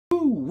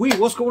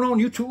What's going on,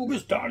 YouTube?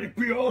 It's Donnie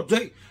P all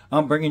day.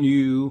 I'm bringing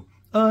you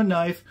a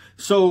knife.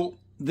 So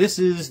this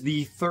is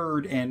the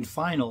third and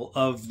final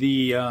of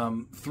the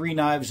 3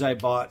 knives I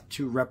bought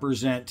to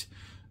represent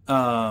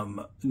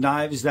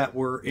knives that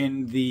were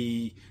in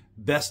the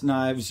best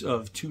knives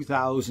of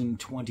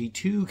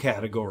 2022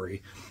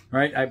 category.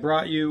 Right? I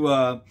brought you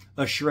a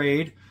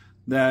Schrade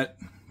that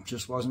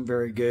just wasn't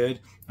very good.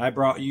 I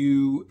brought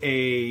you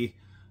a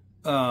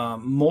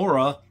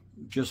Mora,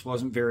 just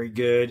wasn't very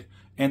good.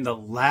 And the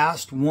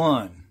last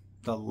one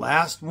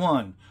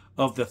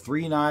of the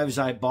 3 knives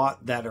I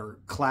bought that are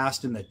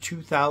classed in the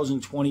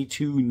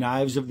 2022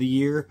 Knives of the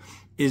Year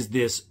is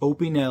this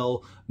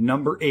Opinel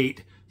No.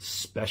 8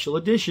 Special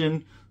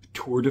Edition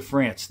Tour de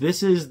France.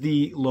 This is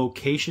the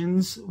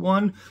locations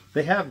one.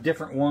 They have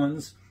different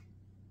ones.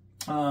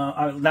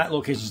 Not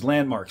locations,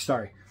 landmarks,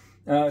 sorry.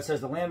 It says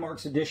the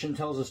Landmarks Edition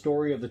tells the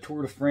story of the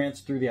Tour de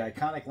France through the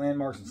iconic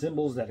landmarks and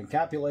symbols that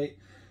encapsulate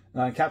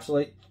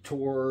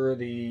Tour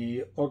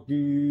the Arc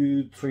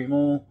du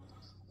Triomphe.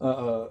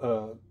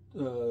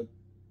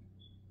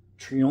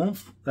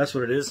 That's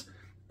what it is.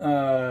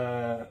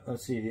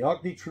 Let's see, the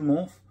Arc du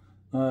Triomphe,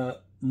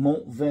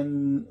 Mont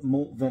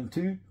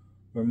Ventoux,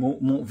 or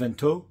Mont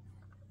Ventoux,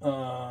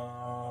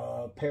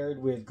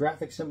 paired with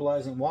graphics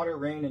symbolizing water,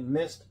 rain, and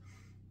mist.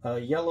 A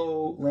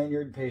yellow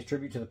lanyard pays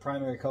tribute to the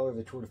primary color of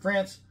the Tour de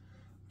France,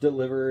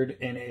 delivered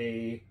in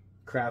a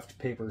craft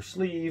paper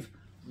sleeve.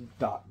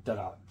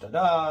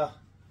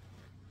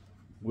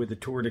 With the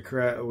Tour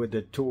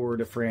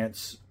de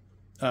France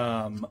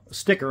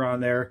sticker on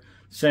there,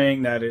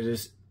 saying that it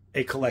is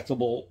a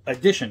collectible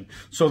edition.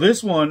 So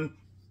this one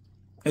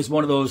is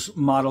one of those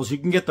models. You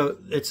can get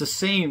it's the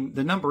same.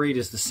 The No. 8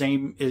 is the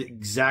same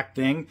exact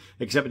thing,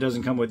 except it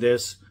doesn't come with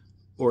this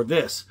or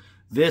this.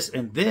 This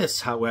and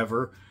this,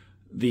 however,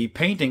 the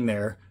painting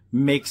there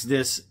makes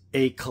this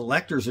a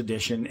collector's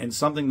edition and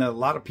something that a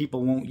lot of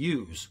people won't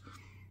use.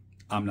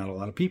 I'm not a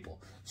lot of people.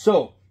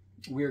 So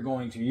we're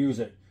going to use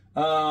it.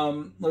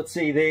 Let's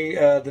see.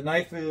 The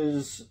knife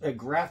is a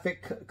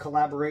graphic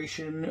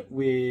collaboration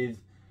with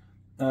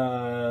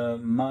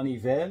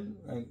Manivel,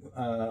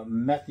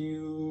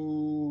 Matthew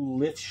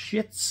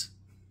Lifshitz.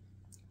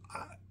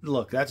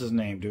 Look, that's his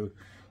name, dude.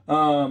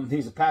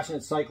 He's a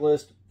passionate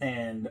cyclist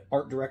and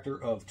art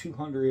director of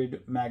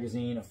 200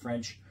 magazine, a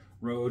French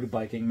road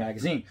biking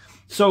magazine.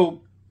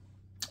 So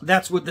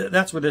that's where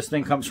this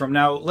thing comes from.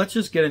 Now let's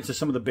just get into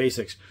some of the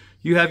basics.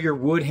 You have your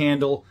wood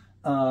handle.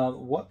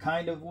 What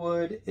kind of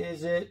wood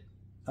is it?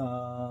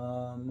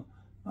 I'm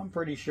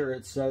pretty sure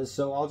it says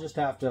so. I'll just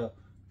have to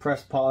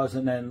press pause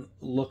and then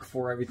look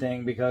for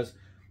everything, because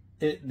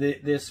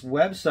this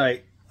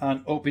website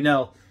on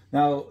Opinel.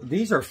 Now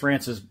these are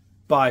France's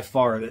by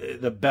far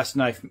the best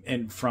knife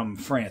from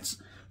France.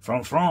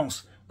 From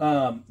France.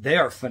 They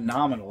are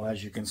phenomenal,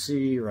 as you can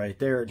see right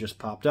there. It just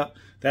popped up.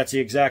 That's the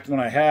exact one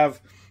I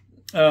have.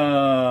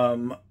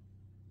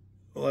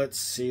 Let's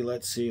see.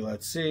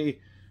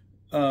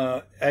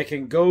 I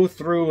can go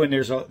through, and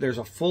there's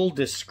a full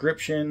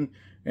description,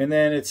 and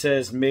then it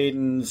says made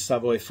in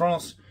Savoie,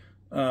 France.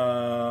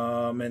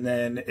 And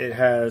then it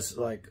has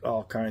like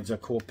all kinds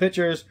of cool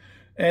pictures,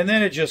 and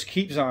then it just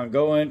keeps on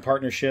going.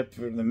 Partnership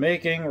for the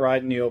making,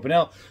 riding the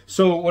Opinel.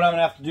 So what I'm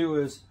gonna have to do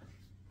is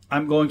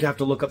I'm going to have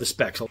to look up the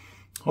specs.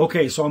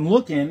 Okay, so I'm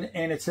looking,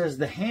 and it says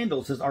the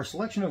handle. It says our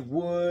selection of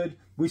wood.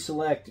 We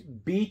select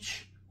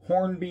beech,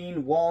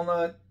 hornbeam,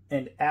 walnut,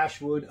 and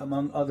ashwood,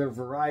 among other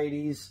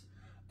varieties.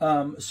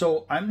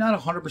 So I'm not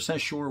 100%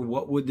 sure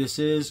what wood this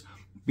is,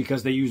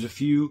 because they use a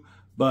few,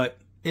 but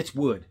it's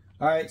wood.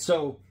 All right,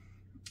 so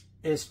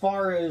as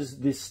far as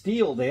the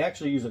steel, they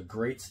actually use a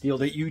great steel.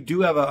 They do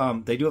have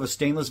a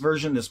stainless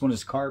version. This one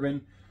is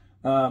carbon,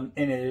 and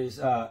it is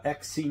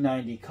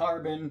XC90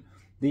 carbon.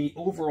 The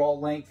overall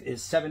length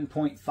is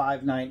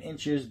 7.59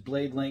 inches.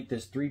 Blade length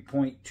is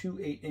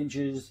 3.28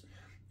 inches.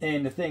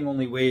 And the thing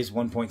only weighs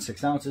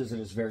 1.6 ounces. It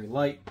is very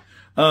light.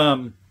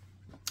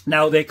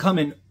 Now, they come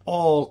in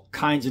all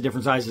kinds of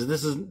different sizes.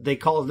 They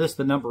call this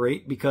the No.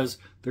 8 because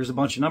there's a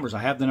bunch of numbers. I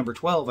have the No.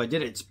 12. I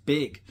did it. It's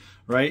big,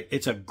 right?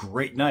 It's a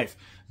great knife.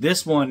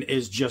 This one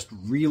is just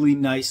really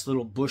nice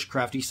little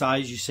bushcrafty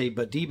size. You say,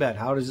 but D-Bat,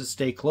 how does it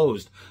stay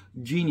closed?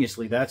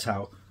 Geniusly, that's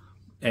how.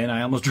 And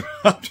I almost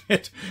dropped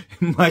it.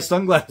 My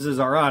sunglasses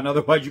are on.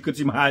 Otherwise, you could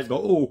see my eyes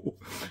go,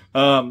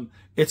 oh.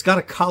 It's got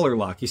a collar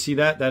lock. You see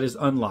that? That is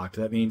unlocked.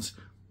 That means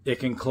it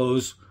can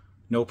close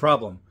no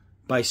problem.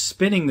 By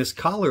spinning this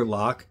collar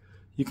lock,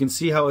 you can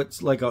see how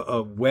it's like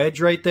a wedge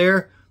right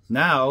there.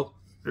 Now,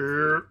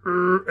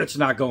 it's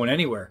not going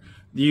anywhere.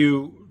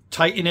 You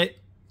tighten it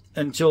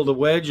until the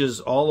wedge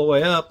is all the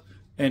way up,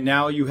 and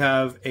now you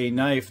have a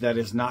knife that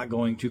is not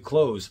going to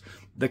close.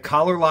 The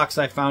collar locks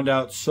I found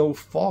out so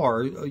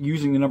far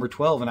using the No.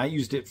 12, and I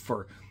used it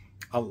for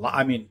a lot.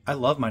 I mean, I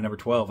love my No.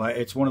 12.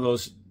 It's one of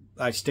those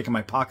I stick in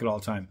my pocket all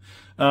the time.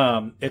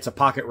 It's a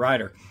pocket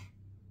rider.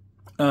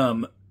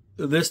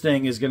 This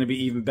thing is going to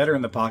be even better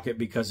in the pocket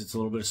because it's a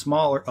little bit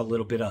smaller,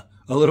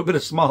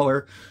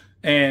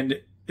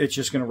 and it's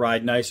just going to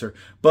ride nicer.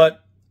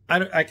 But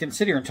I can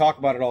sit here and talk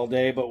about it all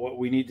day, but what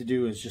we need to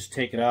do is just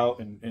take it out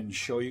and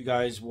show you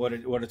guys what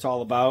it's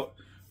all about.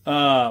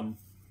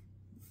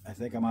 I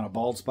think I'm on a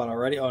bald spot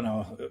already. Oh,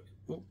 no.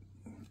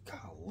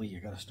 Golly, I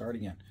got to start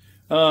again.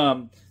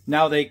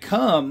 Now, they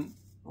come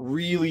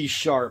really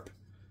sharp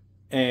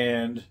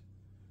and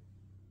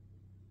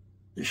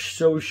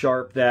so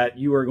sharp that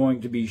you are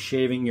going to be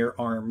shaving your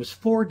arms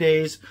for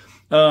days.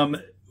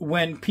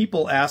 When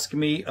people ask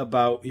me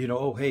about, you know,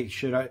 oh, hey,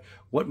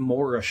 what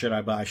Mora should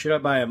I buy? Should I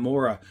buy a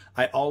Mora?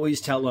 I always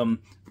tell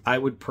them I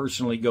would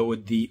personally go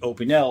with the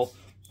Opinel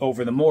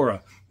over the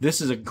Mora.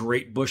 This is a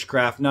great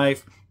bushcraft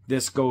knife.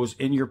 This goes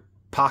in your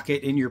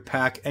pocket, in your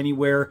pack,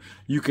 anywhere.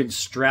 You can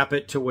strap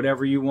it to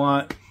whatever you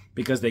want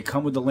because they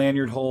come with the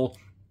lanyard hole,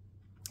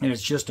 and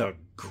it's just a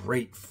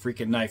great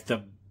freaking knife.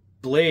 The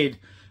blade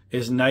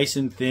is nice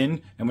and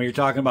thin, and when you're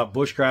talking about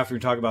bushcraft, when you're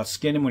talking about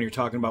skinning, when you're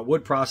talking about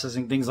wood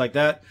processing, things like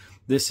that,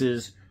 this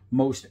is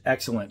most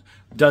excellent.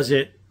 Does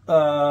it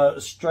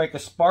strike a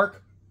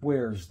spark?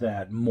 Where's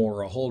that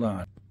Mora? Hold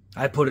on.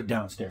 I put it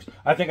downstairs.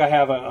 I think I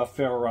have a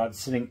ferro rod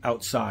sitting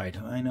outside.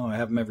 I know, I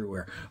have them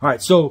everywhere. All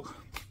right, so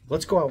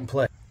let's go out and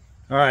play.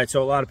 All right,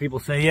 so a lot of people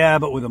say, yeah,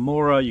 but with a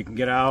Mora, you can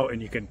get out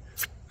and you can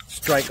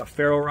strike a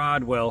ferro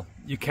rod. Well,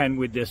 you can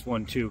with this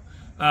one too.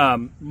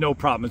 No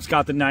problem. It's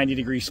got the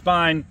 90-degree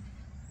spine.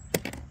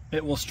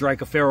 It will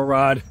strike a ferro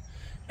rod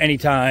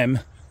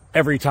anytime,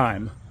 every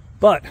time.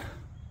 But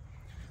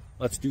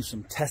let's do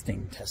some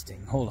testing.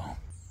 Hold on.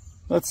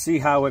 Let's see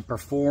how it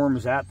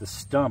performs at the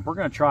stump. We're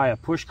going to try a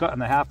push cut on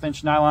the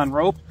 1/2-inch nylon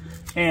rope,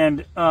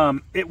 and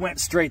it went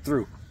straight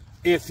through.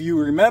 If you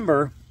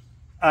remember,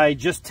 I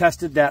just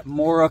tested that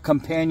Mora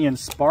Companion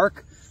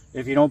Spark.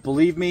 If you don't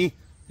believe me,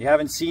 you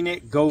haven't seen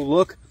it, go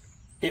look.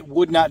 It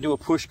would not do a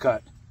push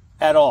cut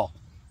at all.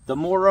 The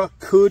Mora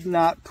could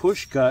not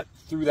push cut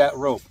through that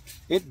rope.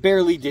 It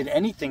barely did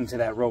anything to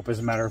that rope, as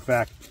a matter of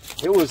fact.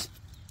 It was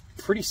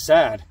pretty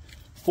sad.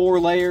 4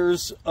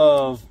 layers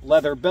of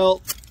leather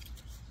belt.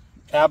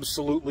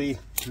 Absolutely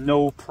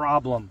no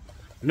problem.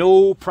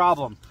 No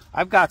problem.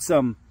 I've got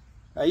some,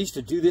 I used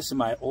to do this in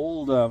my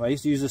old, I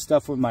used to use this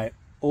stuff with my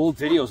old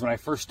videos when I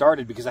first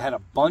started because I had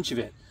a bunch of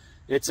it.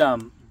 It's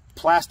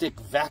plastic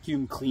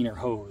vacuum cleaner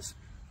hose,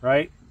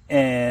 right?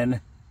 And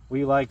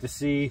we like to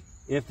see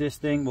if this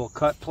thing will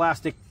cut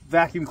plastic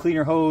vacuum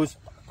cleaner hose.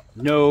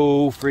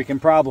 No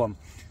freaking problem.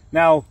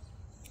 Now,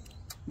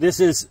 this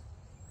is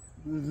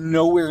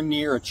nowhere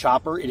near a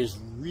chopper. It is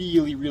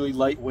really, really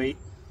lightweight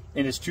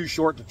and it's too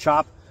short to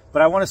chop.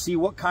 But I want to see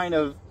what kind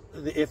of,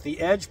 if the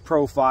edge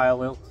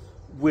profile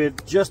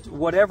with just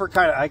whatever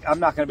kind of, I'm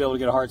not going to be able to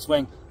get a hard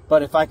swing,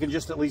 but if I can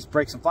just at least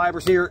break some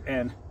fibers here,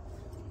 and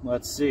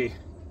let's see.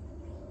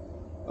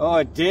 Oh,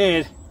 it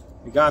did.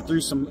 It got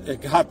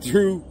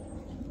through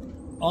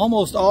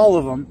almost all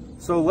of them.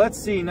 So let's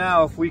see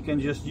now if we can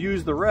just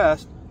use the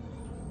rest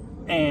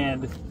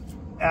and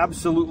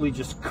absolutely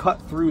just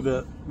cut through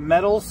the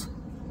metals,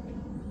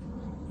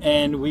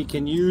 and we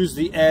can use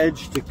the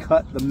edge to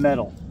cut the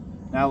metal.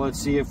 Now let's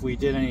see if we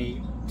did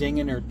any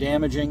dinging or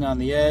damaging on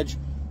the edge.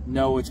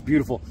 No, it's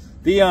beautiful.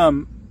 The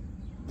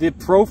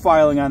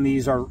profiling on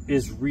these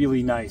is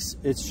really nice.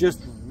 It's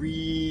just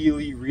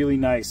really, really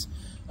nice.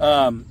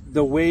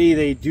 The way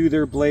they do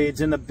their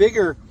blades, and the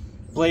bigger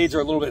blades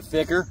are a little bit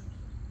thicker.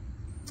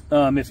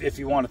 If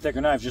you want a thicker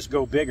knife, just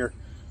go bigger.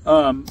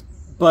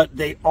 But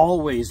they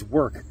always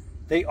work.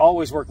 They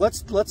always work.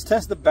 Let's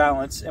test the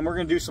balance, and we're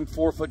going to do some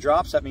 4-foot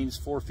drops. That means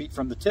 4 feet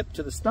from the tip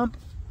to the stump,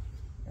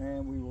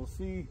 and we will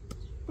see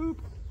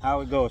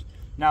how it goes.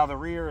 Now the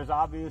rear is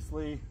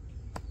obviously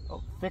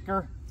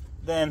thicker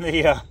than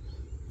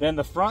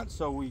the front,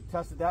 so we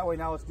test it that way.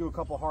 Now let's do a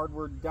couple hard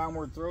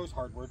downward throws.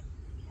 Hard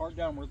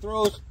downward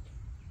throws.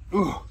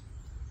 Ooh.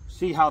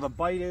 See how the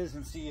bite is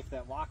and see if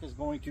that lock is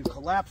going to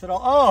collapse at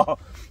all. Oh,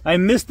 I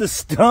missed the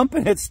stump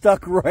and it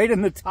stuck right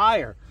in the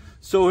tire.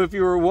 So if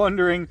you were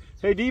wondering,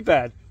 hey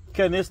D-pad,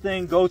 can this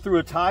thing go through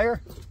a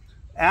tire?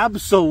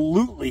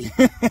 Absolutely.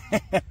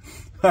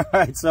 All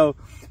right, so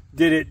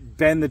did it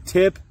bend the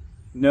tip?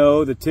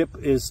 No, the tip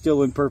is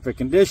still in perfect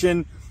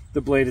condition.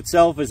 The blade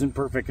itself is in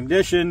perfect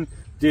condition.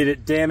 Did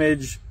it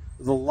damage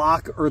the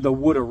lock or the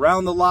wood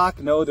around the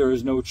lock? No, there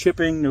is no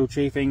chipping, no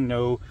chafing,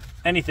 no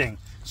anything.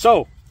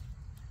 So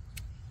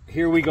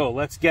here we go.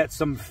 Let's get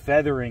some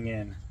feathering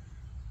in.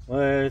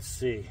 Let's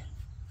see.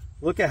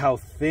 Look at how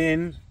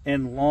thin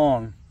and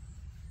long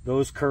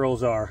those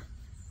curls are.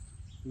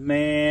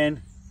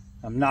 Man,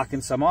 I'm knocking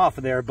some off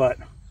of there, but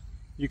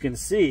you can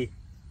see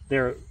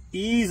they're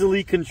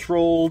easily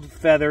controlled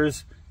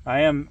feathers.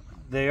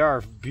 They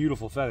are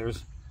beautiful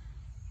feathers.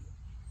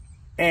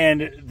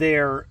 And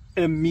they're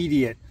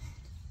immediate.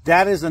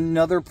 That is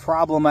another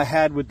problem I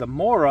had with the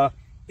Mora,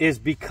 is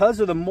because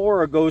of the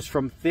Mora goes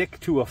from thick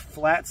to a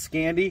flat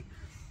Scandi,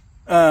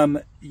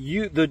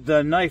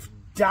 the knife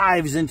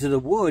dives into the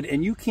wood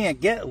and you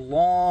can't get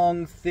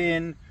long,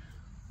 thin,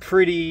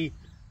 pretty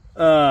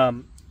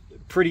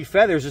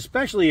feathers,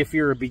 especially if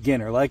you're a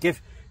beginner. Like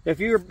if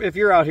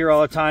you're out here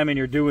all the time and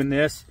you're doing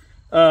this,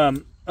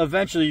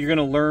 eventually you're going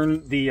to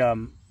learn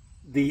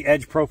the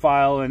edge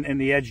profile and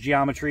the edge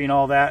geometry and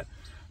all that.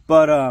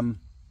 But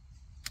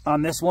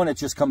on this one, it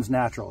just comes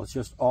natural. It's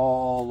just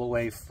all the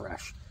way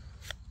fresh.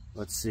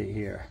 Let's see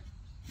here.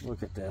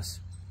 Look at this.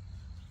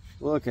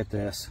 Look at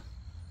this.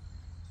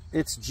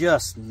 It's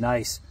just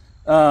nice.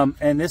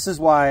 And this is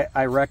why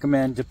I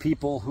recommend to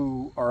people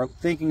who are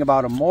thinking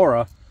about a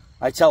Mora,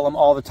 I tell them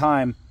all the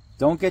time,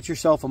 don't get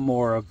yourself a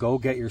Mora, go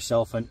get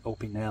yourself an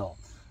Opinel.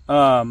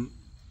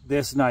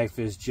 This knife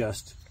is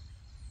just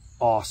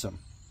awesome.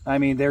 I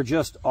mean, they're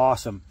just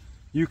awesome.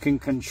 You can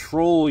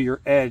control your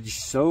edge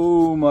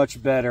so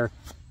much better.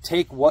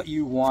 Take what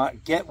you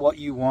want, get what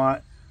you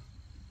want.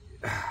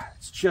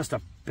 It's just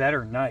a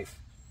better knife.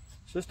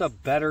 It's just a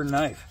better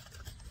knife.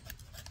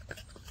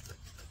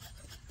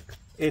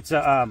 It's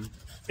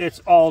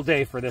all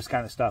day for this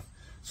kind of stuff.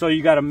 So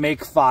you got to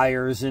make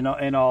fires and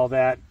all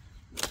that.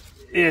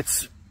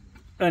 It's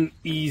an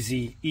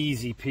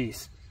easy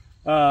piece.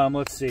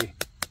 Let's see.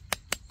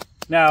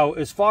 Now,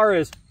 as far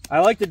as, I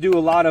like to do a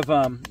lot of,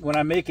 when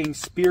I'm making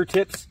spear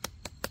tips,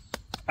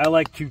 I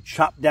like to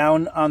chop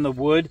down on the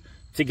wood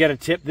to get a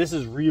tip. This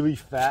is really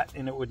fat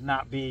and it would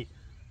not be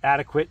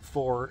adequate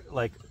for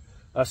like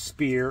a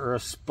spear or a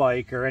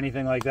spike or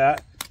anything like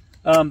that.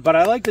 But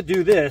I like to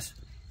do this,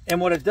 and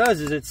what it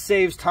does is it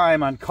saves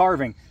time on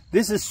carving.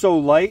 This is so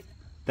light,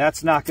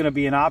 that's not going to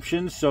be an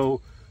option,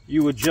 so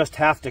you would just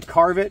have to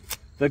carve it.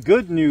 The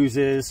good news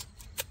is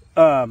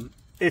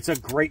it's a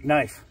great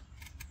knife.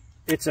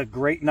 It's a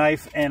great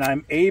knife, and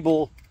I'm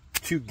able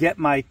to get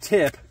my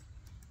tip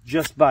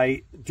just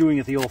by doing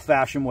it the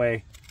old-fashioned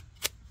way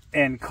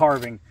and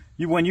carving.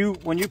 When you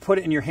put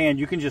it in your hand,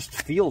 you can just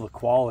feel the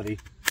quality.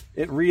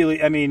 It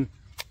really, I mean,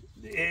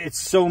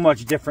 it's so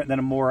much different than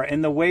a Mora.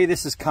 And the way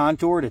this is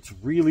contoured, it's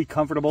really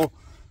comfortable.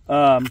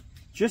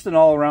 Just an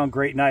all-around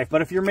great knife.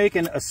 But if you're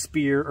making a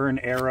spear or an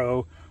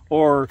arrow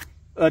or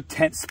a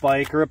tent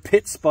spike or a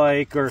pit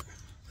spike or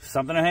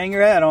something to hang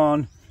your hat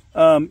on,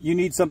 you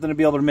need something to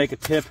be able to make a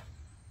tip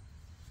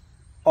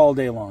all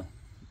day long.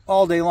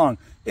 All day long.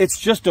 It's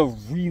just a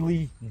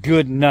really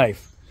good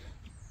knife.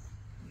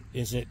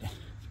 Is it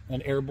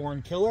an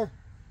airborne killer?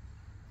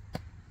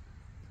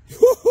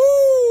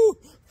 Woohoo!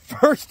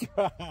 First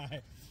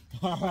try.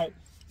 All right.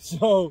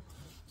 So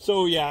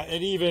yeah,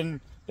 it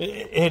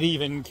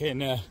even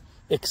can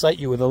excite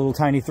you with a little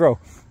tiny throw.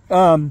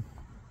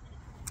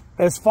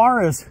 As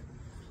far as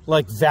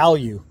like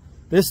value,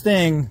 this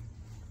thing,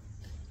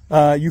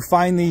 you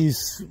find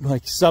these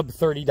like sub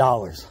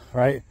 $30,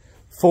 right?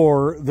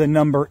 For the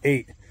number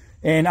 8.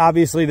 And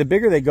obviously the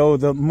bigger they go,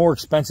 the more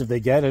expensive they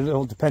get. It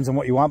all depends on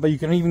what you want, but you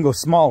can even go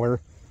smaller.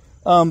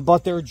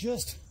 But they're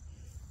just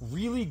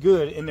really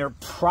good and they're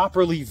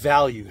properly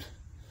valued,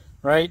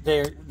 right?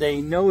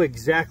 They know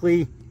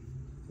exactly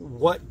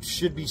what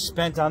should be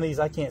spent on these.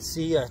 I can't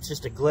see, it's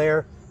just a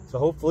glare. So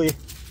hopefully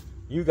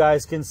you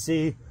guys can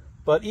see.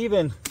 But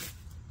even,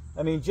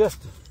 I mean,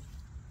 just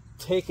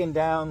taking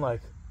down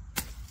like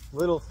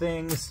little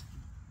things,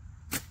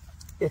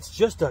 it's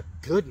just a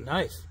good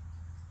knife.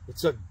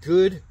 It's a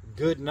good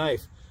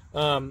knife.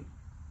 I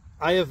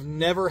have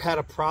never had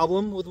a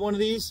problem with one of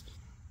these.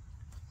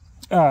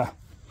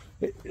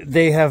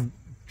 They have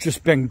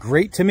just been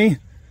great to me,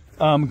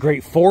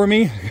 great for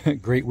me,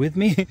 great with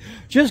me,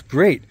 just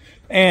great.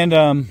 And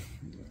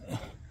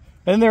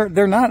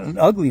they're not an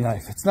ugly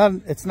knife. It's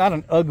not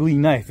an ugly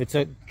knife. It's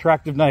an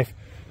attractive knife.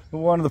 But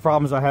one of the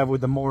problems I have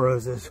with the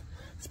Moras is,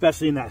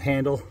 especially in that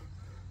handle,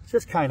 it's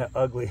just kind of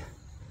ugly.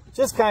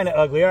 Just kind of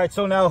ugly. All right,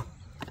 so now,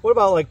 what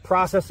about like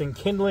processing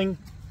kindling?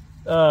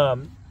 Are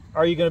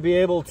you going to be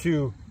able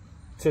to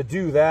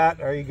do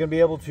that? Are you going to be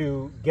able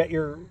to get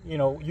your,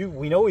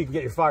 we know you can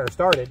get your fire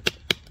started,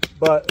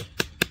 but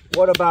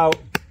what about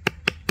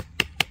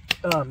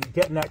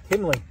getting that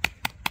kindling?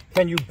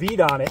 Can you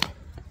beat on it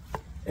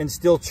and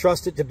still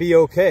trust it to be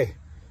okay?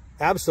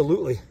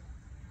 Absolutely.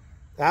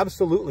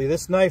 Absolutely.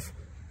 This knife,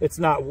 it's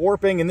not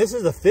warping, and this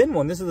is a thin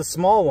one. This is the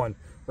small one.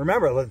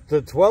 Remember,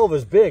 the 12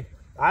 is big.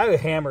 I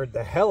hammered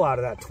the hell out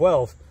of that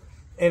 12,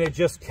 and it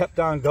just kept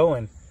on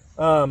going.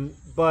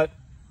 But,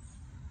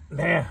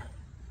 man,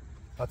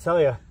 I'll tell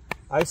you,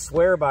 I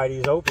swear by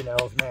these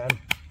Opinels, man.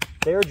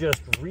 They're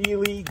just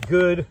really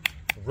good,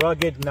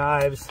 rugged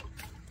knives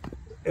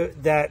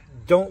that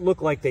don't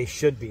look like they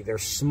should be. They're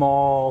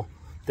small,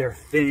 they're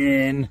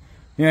thin,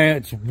 yeah,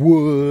 it's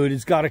wood,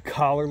 it's got a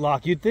collar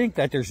lock. You'd think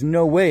that there's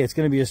no way it's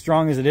going to be as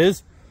strong as it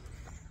is,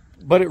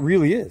 but it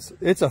really is.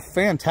 It's a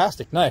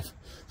fantastic knife.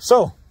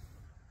 So,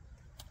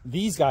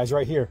 these guys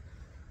right here,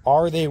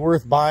 are they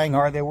worth buying?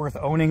 Are they worth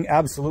owning?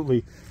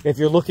 Absolutely. If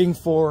you're looking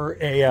for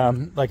a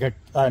like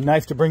a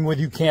knife to bring with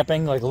you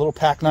camping, like a little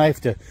pack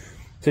knife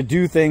to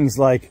do things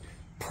like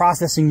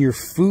processing your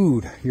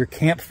food, your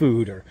camp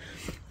food, or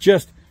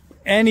just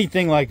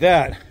anything like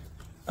that,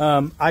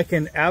 I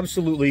can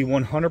absolutely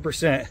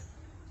 100%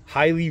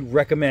 highly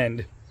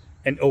recommend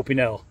an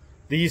Opinel.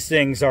 These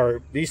things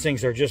are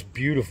just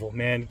beautiful,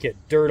 man. Get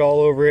dirt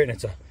all over it, and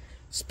it's a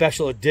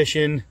special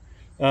edition.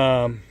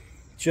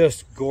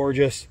 Just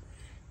gorgeous,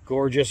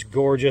 gorgeous,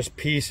 gorgeous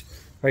piece.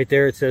 Right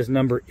there it says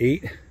number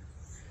 8.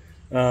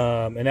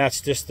 And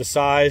that's just the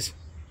size.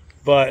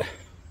 But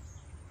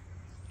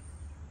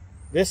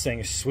this thing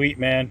is sweet,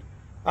 man.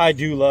 I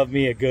do love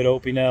me a good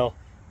Opinel,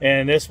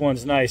 and this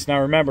one's nice. Now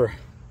remember,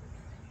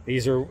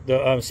 these are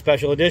the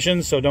special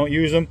editions, so don't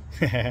use them.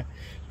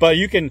 But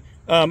you can,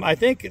 I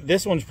think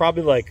this one's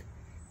probably like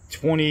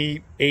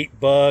 28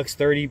 bucks,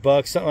 30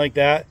 bucks, something like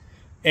that.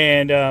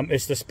 And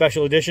it's the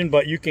special edition,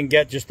 but you can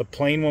get just the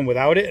plain one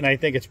without it, and I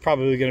think it's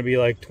probably going to be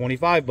like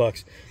 25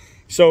 bucks.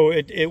 So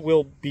it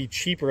will be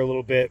cheaper a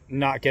little bit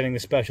not getting the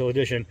special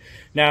edition.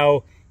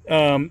 Now,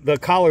 the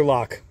collar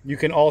lock, you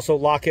can also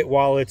lock it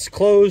while it's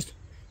closed,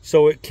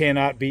 so it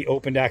cannot be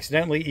opened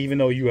accidentally, even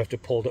though you have to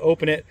pull to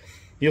open it.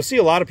 You'll see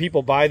a lot of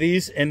people buy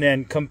these and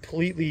then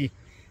completely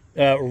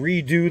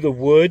redo the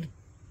wood.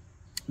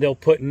 They'll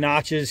put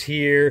notches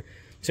here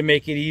to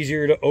make it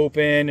easier to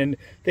open, and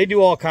they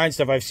do all kinds of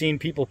stuff. I've seen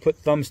people put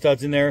thumb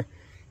studs in there.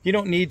 You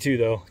don't need to,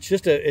 though.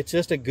 It's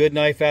just a good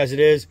knife as it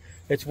is.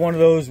 It's one of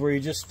those where you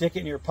just stick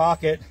it in your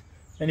pocket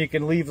and you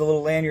can leave the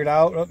little lanyard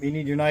out. Oh, you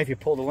need your knife, you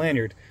pull the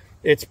lanyard.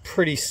 It's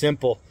pretty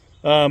simple.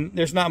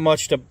 There's not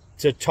much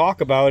to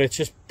talk about. It's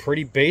just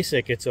pretty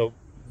basic. It's a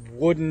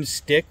wooden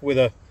stick with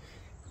a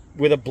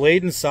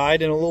blade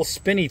inside and a little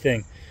spinny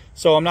thing.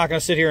 So I'm not going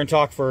to sit here and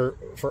talk for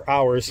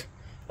hours.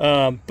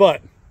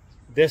 But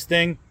this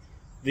thing,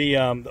 the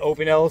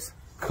Opinels,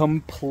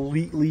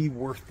 completely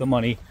worth the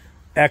money.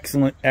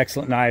 Excellent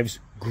knives.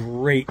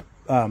 Great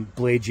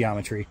blade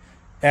geometry.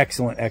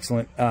 Excellent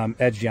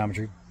edge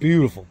geometry.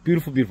 Beautiful.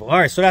 All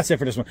right, so that's it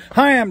for this one.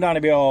 Hi, I'm Donnie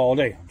B all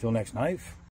day. Until next knife.